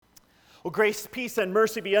Well, grace, peace, and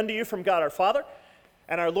mercy be unto you from God our Father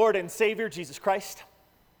and our Lord and Savior, Jesus Christ.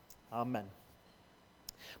 Amen.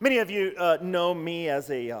 Many of you know me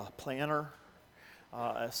as a planner,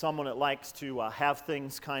 as someone that likes to have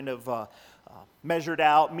things kind of measured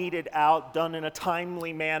out, meted out, done in a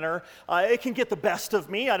timely manner. It can get the best of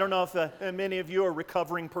me. I don't know if many of you are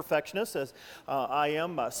recovering perfectionists, as I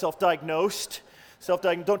am, self-diagnosed.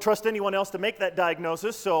 Don't trust anyone else to make that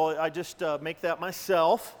diagnosis, so I just make that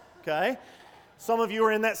myself. Okay? Some of you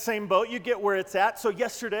are in that same boat. You get where it's at. So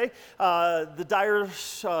yesterday, the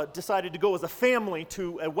Dyers decided to go as a family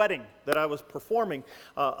to a wedding that I was performing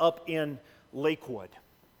up in Lakewood.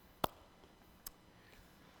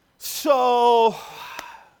 So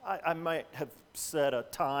I might have set a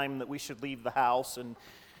time that we should leave the house, and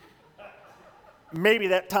maybe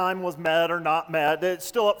that time was met or not met. It's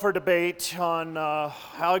still up for debate on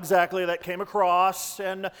how exactly that came across.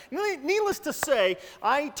 And needless to say,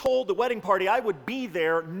 I told the wedding party I would be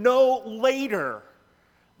there no later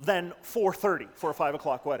than 4:30 for a 5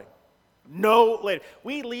 o'clock wedding. No later.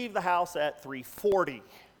 We leave the house at 3:40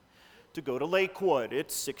 to go to Lakewood.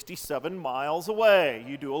 It's 67 miles away.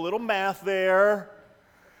 You do a little math there.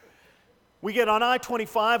 We get on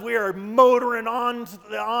I-25, we are motoring on to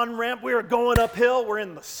the on-ramp, we are going uphill, we're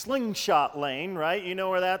in the slingshot lane, right? You know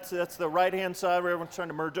where that's the right-hand side where everyone's trying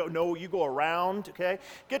to merge. Oh, no, you go around, okay?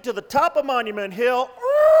 Get to the top of Monument Hill,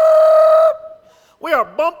 we are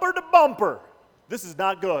bumper to bumper. This is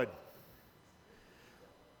not good.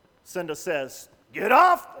 Cinda says, get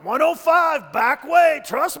off, 105, back way,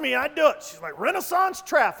 trust me, I do it. She's like, Renaissance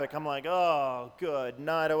traffic. I'm like, oh, good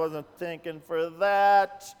night, I wasn't thinking for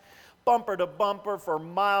that. Bumper to bumper for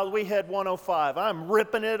miles. We hit 105. I'm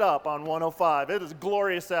ripping it up on 105. It is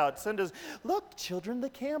glorious out. Cinda's, look, children, the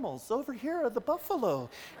camels. Over here are the buffalo.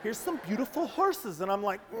 Here's some beautiful horses. And I'm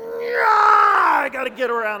like, I got to get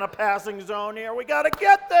around a passing zone here. We got to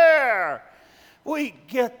get there. We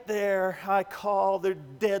get there. I call. They're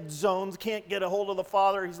dead zones. Can't get a hold of the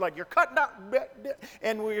father. He's like, you're cutting out.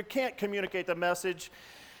 And we can't communicate the message.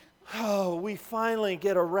 Oh, we finally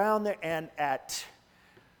get around there, and at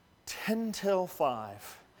 10 till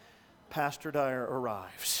 5, Pastor Dyer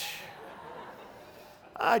arrives.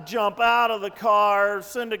 I jump out of the car.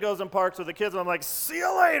 Cinda goes and parks with the kids. I'm like, see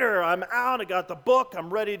you later. I'm out. I got the book. I'm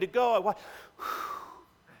ready to go.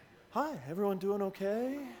 Hi, everyone doing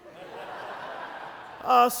okay?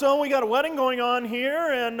 So we got a wedding going on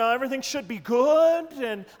here, and everything should be good.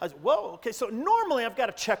 And I said, whoa, okay. So normally I've got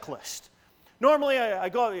a checklist. Normally, I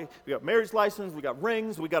go, we got marriage license, we got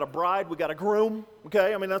rings, we got a bride, we got a groom,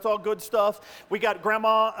 okay? I mean, that's all good stuff. We got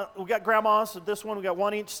grandmas at this one, we got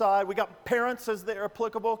one each side. We got parents as they're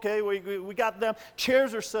applicable, okay? We got them.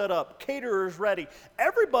 Chairs are set up, caterers ready.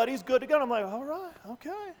 Everybody's good to go. I'm like, all right,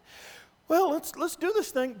 okay. Well, let's do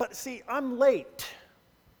this thing. But see, I'm late.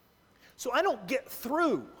 So I don't get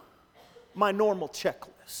through my normal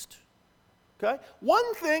checklist, okay?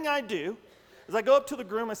 One thing I do, as I go up to the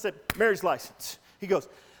groom, I said, marriage license. He goes,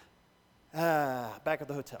 back at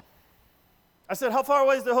the hotel. I said, how far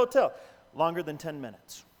away is the hotel? Longer than 10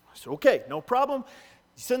 minutes. I said, okay, no problem.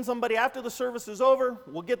 You send somebody after the service is over.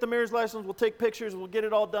 We'll get the marriage license. We'll take pictures. We'll get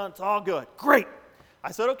it all done. It's all good. Great. I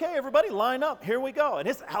said, okay, everybody, line up. Here we go. And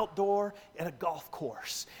it's outdoor at a golf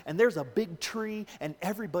course. And there's a big tree, and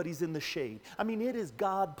everybody's in the shade. I mean, it is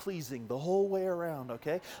God-pleasing the whole way around,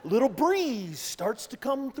 okay? Little breeze starts to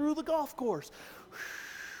come through the golf course.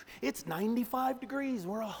 It's 95 degrees.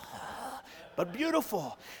 We're all, but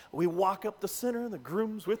beautiful. We walk up the center, the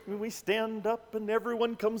groom's with me. We stand up, and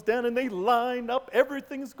everyone comes down, and they line up.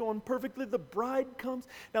 Everything's going perfectly. The bride comes.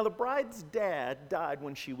 Now, the bride's dad died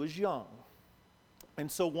when she was young. And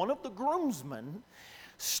so one of the groomsmen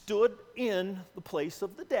stood in the place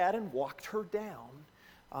of the dad and walked her down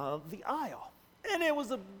the aisle. And it was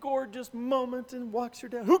a gorgeous moment, and walks her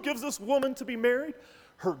down. Who gives this woman to be married?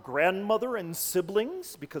 Her grandmother and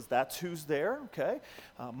siblings, because that's who's there, okay?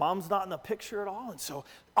 Mom's not in the picture at all, and so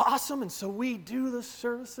awesome. And so we do the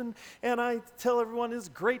service, and I tell everyone it's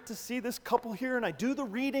great to see this couple here, and I do the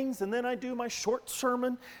readings, and then I do my short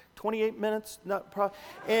sermon, 28 minutes,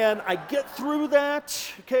 and I get through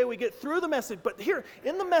that, okay? We get through the message, but here,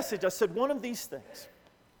 in the message, I said one of these things.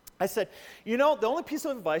 I said, you know, the only piece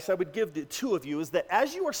of advice I would give the two of you is that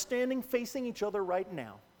as you are standing facing each other right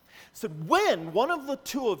now, so when one of the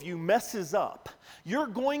two of you messes up, you're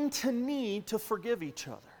going to need to forgive each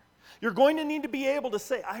other. You're going to need to be able to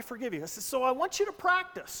say, I forgive you. I said, so I want you to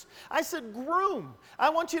practice. I said, groom,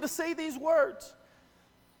 I want you to say these words.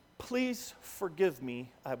 Please forgive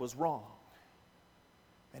me, I was wrong.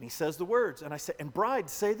 And he says the words, and I said, and bride,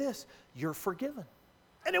 say this, you're forgiven.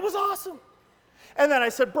 And it was awesome. And then I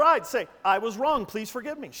said, bride, say, I was wrong, please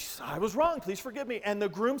forgive me. She said, I was wrong, please forgive me. And the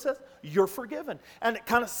groom says, you're forgiven. And it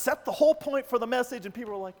kind of set the whole point for the message, and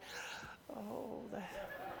people were like, oh,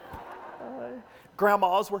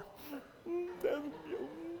 grandmas were,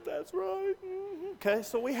 that's right. Okay,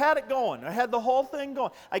 so we had it going. I had the whole thing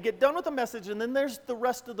going. I get done with the message, and then there's the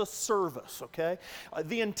rest of the service, okay?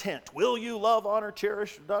 The intent. Will you love, honor,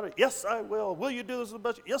 cherish? Yes, I will. Will you do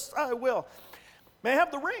this? Yes, I will. May I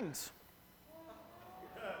have the rings?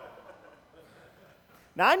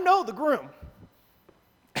 Now, I know the groom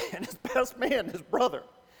and his best man, his brother.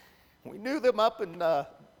 We knew them up in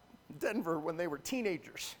Denver when they were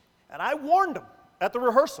teenagers. And I warned them at the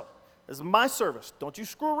rehearsal. This is my service. Don't you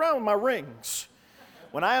screw around with my rings.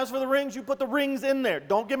 When I ask for the rings, you put the rings in there.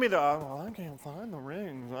 Don't give me the, oh, I can't find the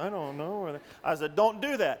rings. I don't know where they. I said, don't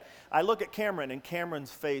do that. I look at Cameron, and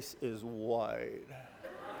Cameron's face is wide.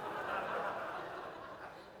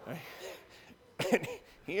 And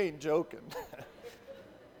he ain't joking.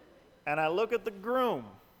 And I look at the groom,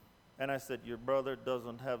 and I said, your brother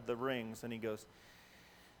doesn't have the rings. And he goes,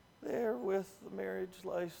 they're with the marriage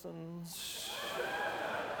license.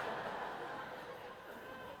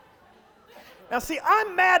 Now, see,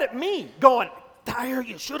 I'm mad at me, going, Dyer,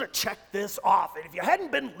 you should have checked this off. And if you hadn't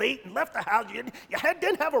been late and left the house, you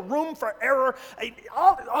didn't have a room for error.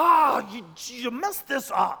 You messed this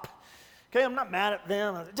up. Okay, I'm not mad at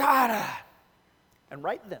them. And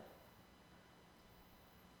right then,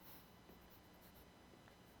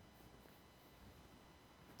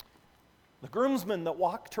 the groomsman that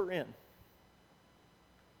walked her in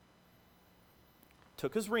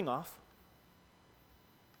took his ring off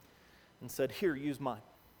and said, here, use mine.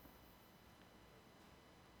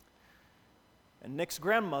 And Nick's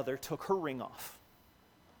grandmother took her ring off.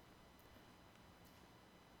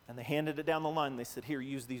 And they handed it down the line. They said, here,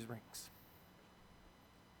 use these rings.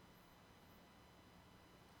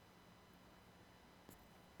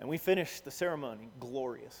 And we finished the ceremony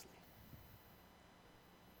gloriously.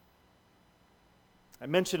 I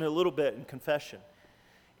mentioned it a little bit in confession.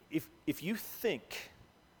 If you think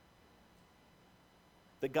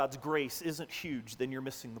that God's grace isn't huge, then you're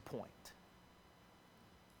missing the point.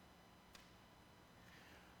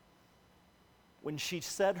 When she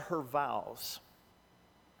said her vows,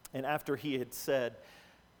 and after he had said,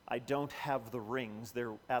 I don't have the rings,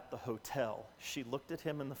 they're at the hotel, she looked at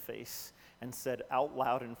him in the face and said out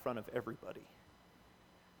loud in front of everybody,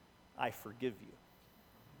 I forgive you.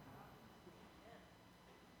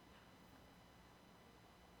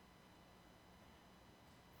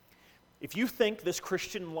 If you think this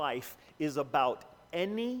Christian life is about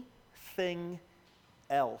anything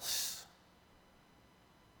else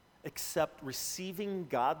except receiving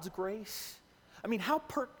God's grace, I mean, how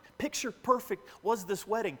picture perfect was this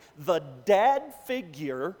wedding? The dad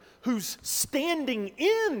figure who's standing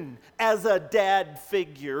in as a dad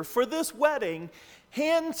figure for this wedding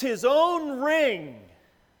hands his own ring.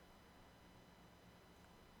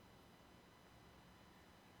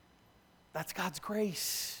 That's God's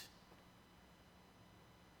grace.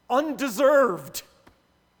 Undeserved.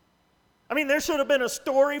 I mean, there should have been a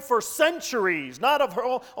story for centuries, not of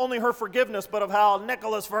only her forgiveness, but of how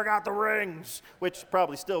Nicholas forgot the rings, which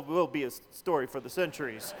probably still will be a story for the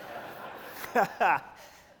centuries. But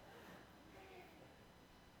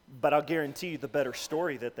I'll guarantee you the better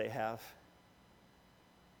story that they have,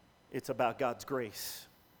 it's about God's grace.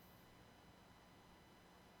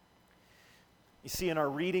 You see, in our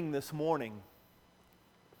reading this morning,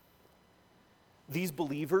 these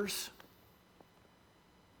believers,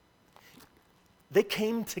 they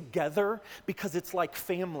came together because it's like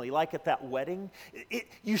family, like at that wedding.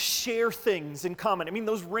 You share things in common. I mean,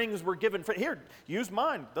 those rings were given for, here, use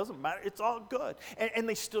mine. Doesn't matter. It's all good. And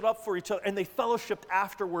they stood up for each other, and they fellowshiped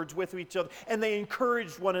afterwards with each other, and they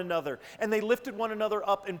encouraged one another, and they lifted one another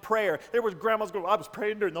up in prayer. There was grandmas going, I was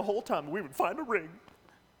praying during the whole time. We would find a ring.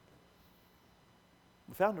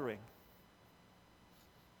 We found a ring.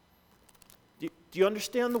 Do you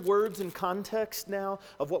understand the words and context now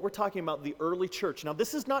of what we're talking about, the early church? Now,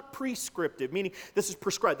 this is not prescriptive, meaning this is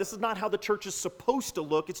prescribed. This is not how the church is supposed to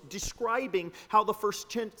look. It's describing how the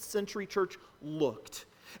first century church looked.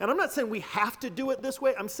 And I'm not saying we have to do it this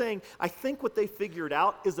way. I'm saying I think what they figured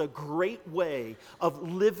out is a great way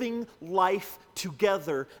of living life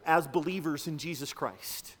together as believers in Jesus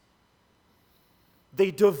Christ.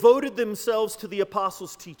 They devoted themselves to the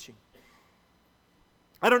apostles' teaching.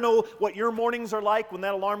 I don't know what your mornings are like when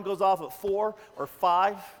that alarm goes off at 4 or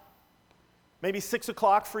 5, maybe 6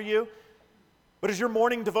 o'clock for you. But is your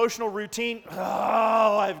morning devotional routine,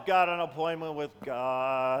 oh, I've got an appointment with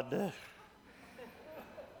God.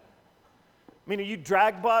 I mean, are you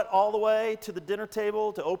drag butt all the way to the dinner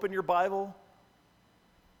table to open your Bible?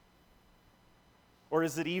 Or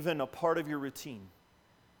is it even a part of your routine?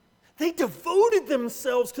 They devoted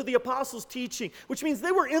themselves to the apostles' teaching, which means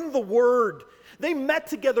they were in the Word. They met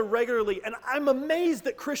together regularly, and I'm amazed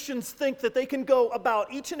that Christians think that they can go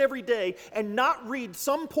about each and every day and not read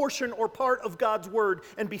some portion or part of God's Word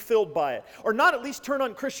and be filled by it, or not at least turn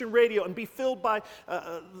on Christian radio and be filled by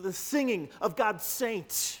the singing of God's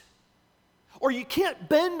saints. Or you can't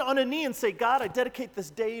bend on a knee and say, God, I dedicate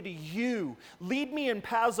this day to you. Lead me in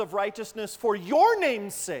paths of righteousness for your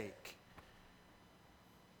name's sake.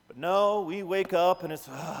 But no, we wake up and it's,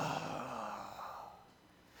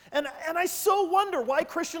 And I so wonder why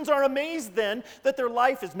Christians are amazed then that their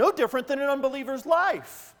life is no different than an unbeliever's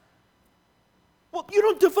life. Well, you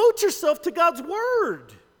don't devote yourself to God's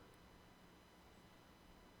Word.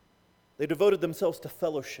 They devoted themselves to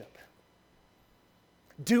fellowship,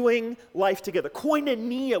 doing life together.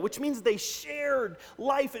 Koinonia, which means they shared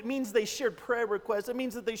life. It means they shared prayer requests. It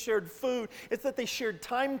means that they shared food. It's that they shared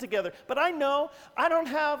time together. But I know I don't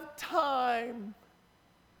have time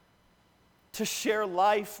to share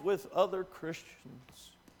life with other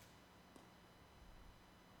Christians.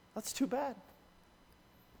 That's too bad.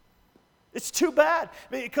 It's too bad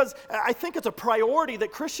because I think it's a priority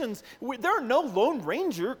that Christians, there are no Lone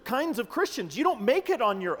Ranger kinds of Christians. You don't make it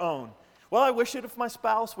on your own. Well, I wish it if my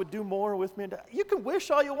spouse would do more with me. You can wish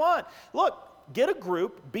all you want. Look, get a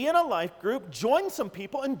group, be in a life group, join some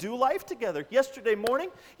people, and do life together. Yesterday morning,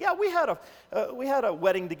 we had a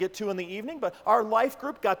wedding to get to in the evening, but our life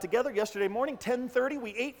group got together yesterday morning, 10:30.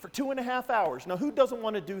 We ate for 2.5 hours. Now, who doesn't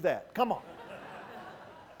want to do that? Come on.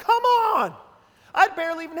 Come on. I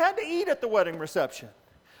barely even had to eat at the wedding reception.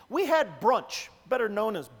 We had brunch, better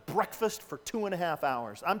known as breakfast, for 2.5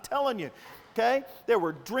 hours. I'm telling you. Okay? There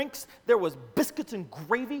were drinks, there was biscuits and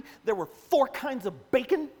gravy, there were 4 kinds of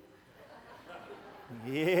bacon.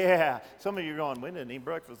 Yeah. Some of you are going, we didn't eat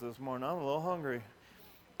breakfast this morning. I'm a little hungry.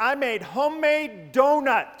 I made homemade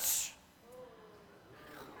donuts.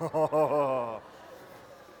 Oh,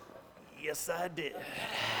 yes, I did.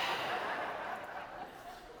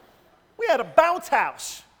 We had a bounce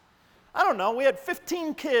house. I don't know, we had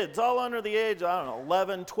 15 kids, all under the age,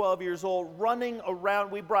 11, 12 years old, running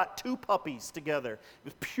around. We brought 2 puppies together. It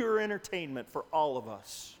was pure entertainment for all of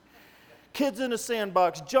us. Kids in the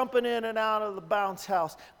sandbox, jumping in and out of the bounce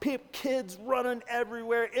house. Kids running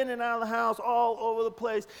everywhere, in and out of the house, all over the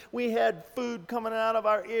place. We had food coming out of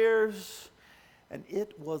our ears, and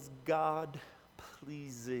it was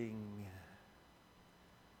God-pleasing.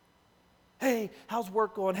 Hey, how's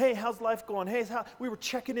work going? Hey, how's life going? Hey, we were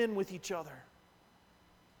checking in with each other.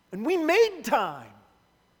 And we made time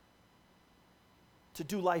to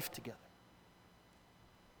do life together.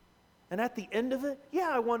 And at the end of it,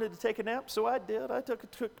 I wanted to take a nap, so I did. I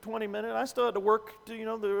took 20 minutes. I still had to work, the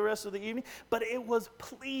rest of the evening. But it was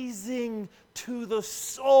pleasing to the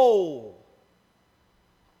soul.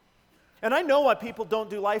 And I know why people don't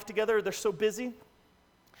do life together. They're so busy.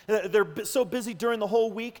 They're so busy during the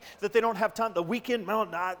whole week that they don't have time. The weekend,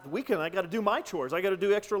 I got to do my chores. I got to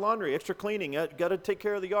do extra laundry, extra cleaning. I got to take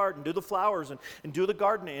care of the yard and do the flowers and do the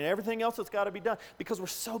gardening and everything else that's got to be done because we're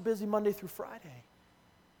so busy Monday through Friday.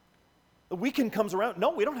 The weekend comes around. No,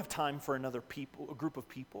 we don't have time for a group of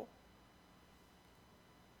people.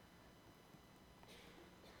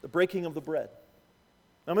 The breaking of the bread.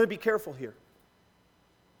 I'm going to be careful here.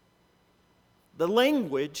 The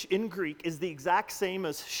language in Greek is the exact same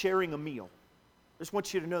as sharing a meal. I just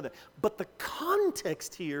want you to know that. But the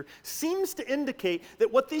context here seems to indicate that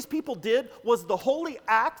what these people did was the holy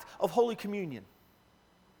act of Holy Communion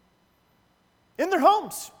in their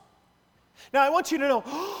homes. Now, I want you to know,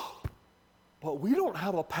 but we don't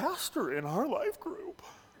have a pastor in our life group.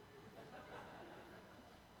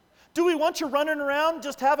 Do we want you running around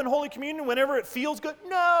just having Holy Communion whenever it feels good?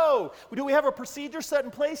 No. Do we have a procedure set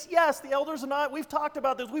in place? Yes, the elders and I, we've talked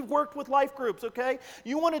about this. We've worked with life groups, okay?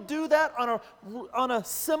 You want to do that on a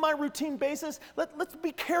semi-routine basis? Let's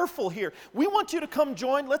be careful here. We want you to come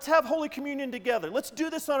join. Let's have Holy Communion together. Let's do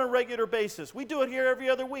this on a regular basis. We do it here every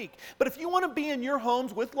other week. But if you want to be in your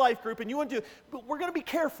homes with life group and you want to do it, we're going to be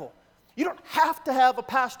careful. You don't have to have a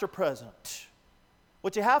pastor present.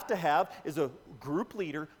 What you have to have is a group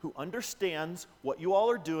leader who understands what you all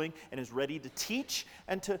are doing and is ready to teach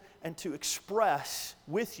and to express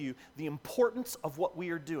with you the importance of what we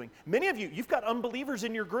are doing. Many of you've got unbelievers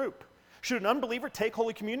in your group. Should an unbeliever take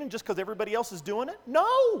Holy Communion just because everybody else is doing it?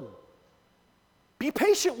 No. Be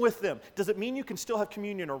patient with them. Does it mean you can still have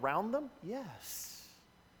communion around them? Yes.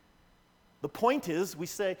 The point is we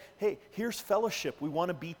say, hey, here's fellowship. We want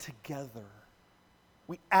to be together.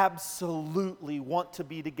 We absolutely want to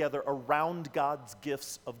be together around God's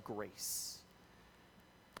gifts of grace.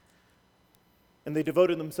 And they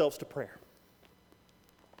devoted themselves to prayer.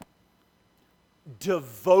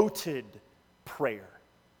 Devoted prayer.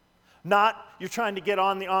 Not you're trying to get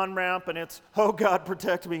on the on-ramp and it's, oh God,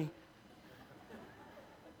 protect me.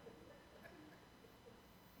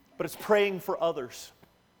 But it's praying for others.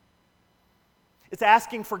 It's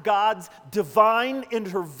asking for God's divine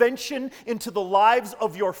intervention into the lives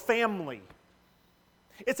of your family.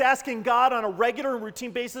 It's asking God on a regular and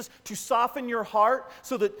routine basis to soften your heart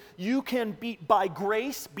so that you can by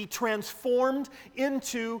grace, be transformed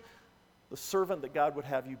into the servant that God would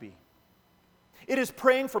have you be. It is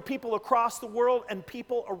praying for people across the world and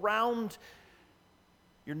people around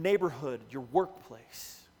your neighborhood, your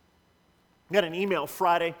workplace. I got an email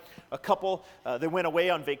Friday, a couple, they went away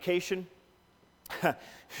on vacation.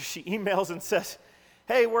 She emails and says,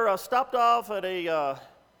 hey, we're stopped off at a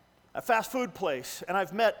fast food place, and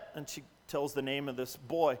I've met, and she tells the name of this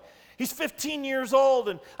boy. He's 15 years old,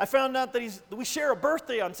 and I found out that we share a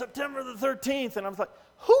birthday on September the 13th, and I was like,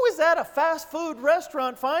 who is at a fast food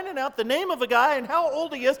restaurant finding out the name of a guy and how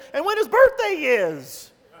old he is and when his birthday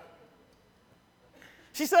is?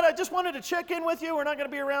 She said, I just wanted to check in with you. We're not going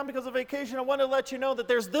to be around because of vacation. I wanted to let you know that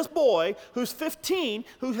there's this boy who's 15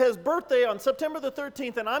 who has birthday on September the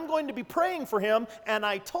 13th, and I'm going to be praying for him, and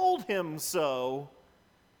I told him so.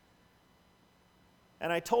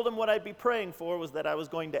 And I told him what I'd be praying for was that I was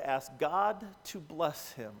going to ask God to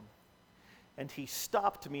bless him. And he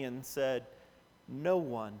stopped me and said, no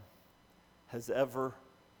one has ever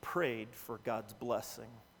prayed for God's blessing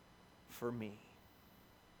for me.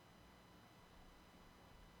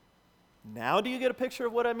 Now do you get a picture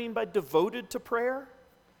of what I mean by devoted to prayer?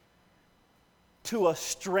 To a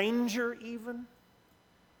stranger even?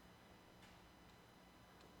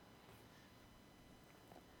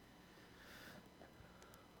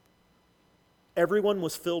 Everyone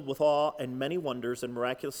was filled with awe, and many wonders and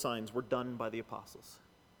miraculous signs were done by the apostles.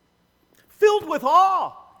 Filled with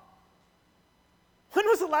awe! When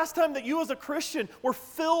was the last time that you as a Christian were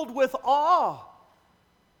filled with awe?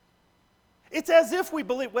 It's as if we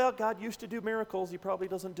believe, well, God used to do miracles, he probably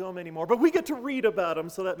doesn't do them anymore, but we get to read about them,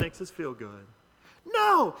 so that makes us feel good.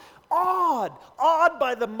 No, awed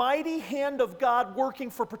by the mighty hand of God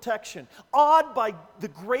working for protection, awed by the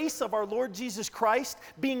grace of our Lord Jesus Christ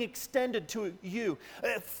being extended to you,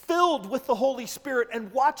 filled with the Holy Spirit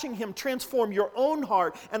and watching him transform your own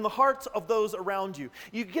heart and the hearts of those around you.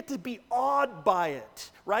 You get to be awed by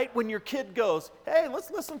it, right? When your kid goes, hey,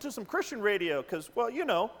 let's listen to some Christian radio because, well,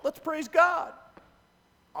 let's praise God.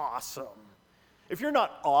 Awesome. If you're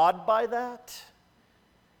not awed by that,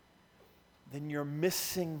 then you're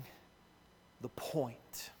missing the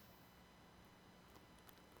point.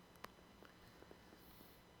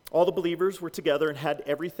 All the believers were together and had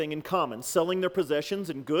everything in common. Selling their possessions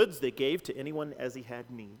and goods, they gave to anyone as he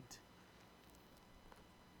had need.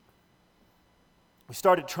 We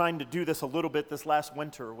started trying to do this a little bit this last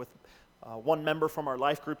winter with one member from our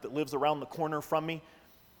life group that lives around the corner from me.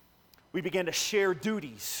 We began to share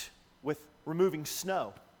duties with removing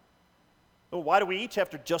snow. Well, why do we each have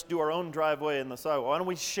to just do our own driveway in the sidewalk? Why don't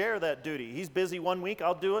we share that duty? He's busy one week,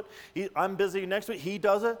 I'll do it. I'm busy next week, he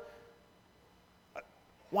does it.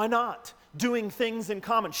 Why not? Doing things in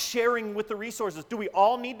common, sharing with the resources. Do we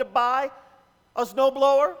all need to buy a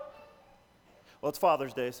snowblower? Well, it's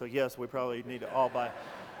Father's Day, so yes, we probably need to all buy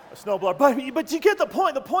a snowblower. But you get the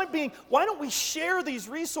point. The point being, why don't we share these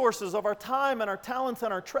resources of our time and our talents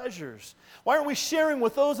and our treasures? Why aren't we sharing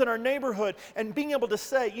with those in our neighborhood and being able to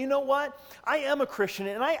say, you know what? I am a Christian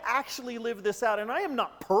and I actually live this out and I am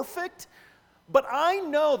not perfect, but I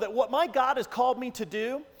know that what my God has called me to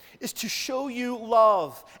do is to show you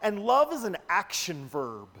love. And love is an action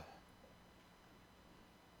verb.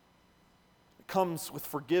 It comes with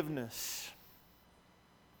forgiveness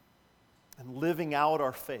and living out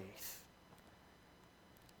our faith.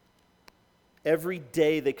 Every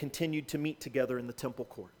day they continued to meet together in the temple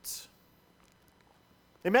courts.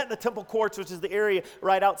 They met in the temple courts, which is the area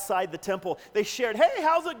right outside the temple. They shared, hey,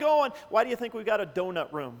 how's it going? Why do you think we got a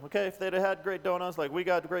donut room? Okay, if they'd have had great donuts, like we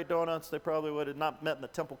got great donuts, they probably would have not met in the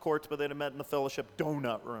temple courts, but they'd have met in the fellowship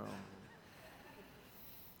donut room.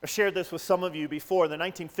 I shared this with some of you before. In the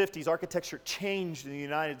 1950s, architecture changed in the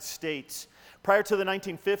United States. Prior to the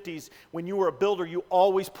 1950s, when you were a builder, you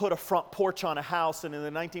always put a front porch on a house, and in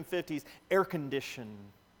the 1950s, air conditioning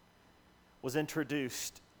was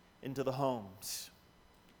introduced into the homes.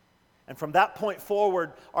 And from that point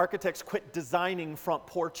forward, architects quit designing front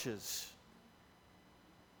porches.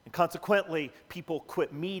 And consequently, people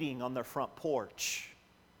quit meeting on their front porch.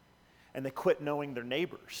 and they quit knowing their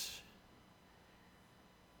neighbors.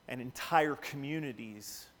 And entire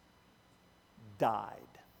communities died.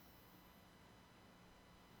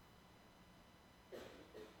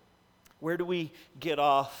 Where do we get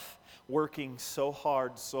off working so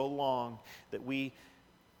hard, so long, that we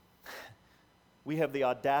have the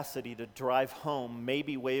audacity to drive home,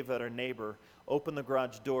 maybe wave at our neighbor, open the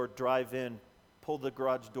garage door, drive in, pull the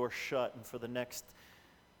garage door shut, and for the next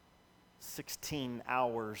 16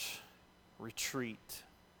 hours, retreat?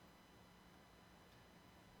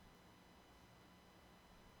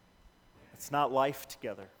 It's not life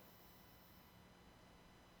together.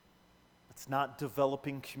 It's not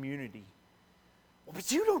developing community. Well,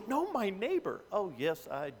 but you don't know my neighbor. Oh, yes,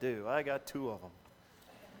 I do. I got 2 of them.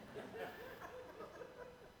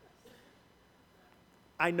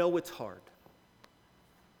 I know it's hard.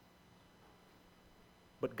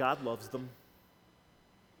 But God loves them.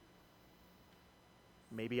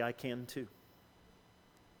 Maybe I can too.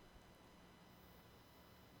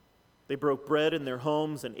 They broke bread in their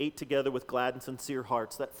homes and ate together with glad and sincere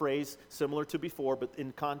hearts. That phrase, similar to before, but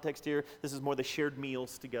in context here, this is more they shared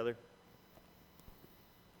meals together.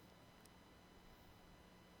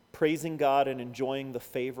 Praising God and enjoying the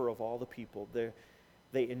favor of all the people.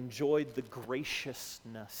 They enjoyed the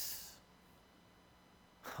graciousness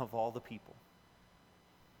of all the people.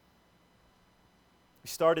 We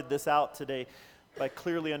started this out today by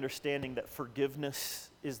clearly understanding that forgiveness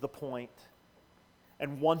is the point.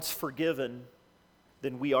 And once forgiven,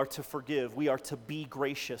 then we are to forgive. We are to be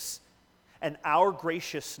gracious. And our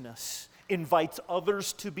graciousness invites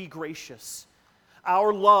others to be gracious.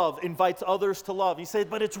 Our love invites others to love. You say,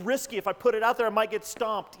 but it's risky. If I put it out there, I might get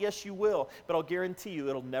stomped. Yes, you will. But I'll guarantee you,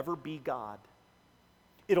 it'll never be God.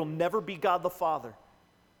 It'll never be God the Father.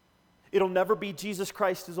 It'll never be Jesus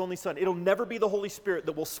Christ, His only Son. It'll never be the Holy Spirit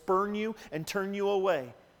that will spurn you and turn you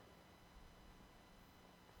away.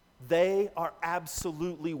 They are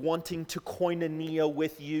absolutely wanting to koinonia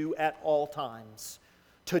with you at all times,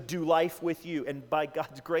 to do life with you. And by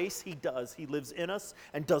God's grace, He does. He lives in us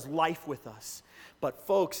and does life with us. But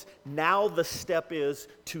folks, now the step is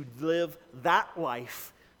to live that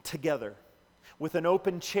life together with an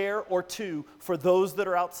open chair or 2 for those that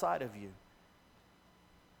are outside of you.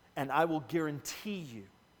 And I will guarantee you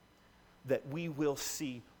that we will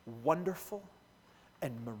see wonderful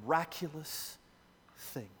and miraculous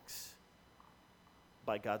things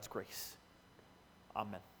by God's grace.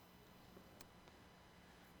 Amen.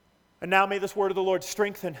 And now may this word of the Lord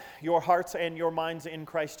strengthen your hearts and your minds in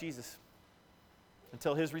Christ Jesus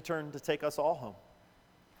until His return to take us all home.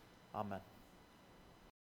 Amen.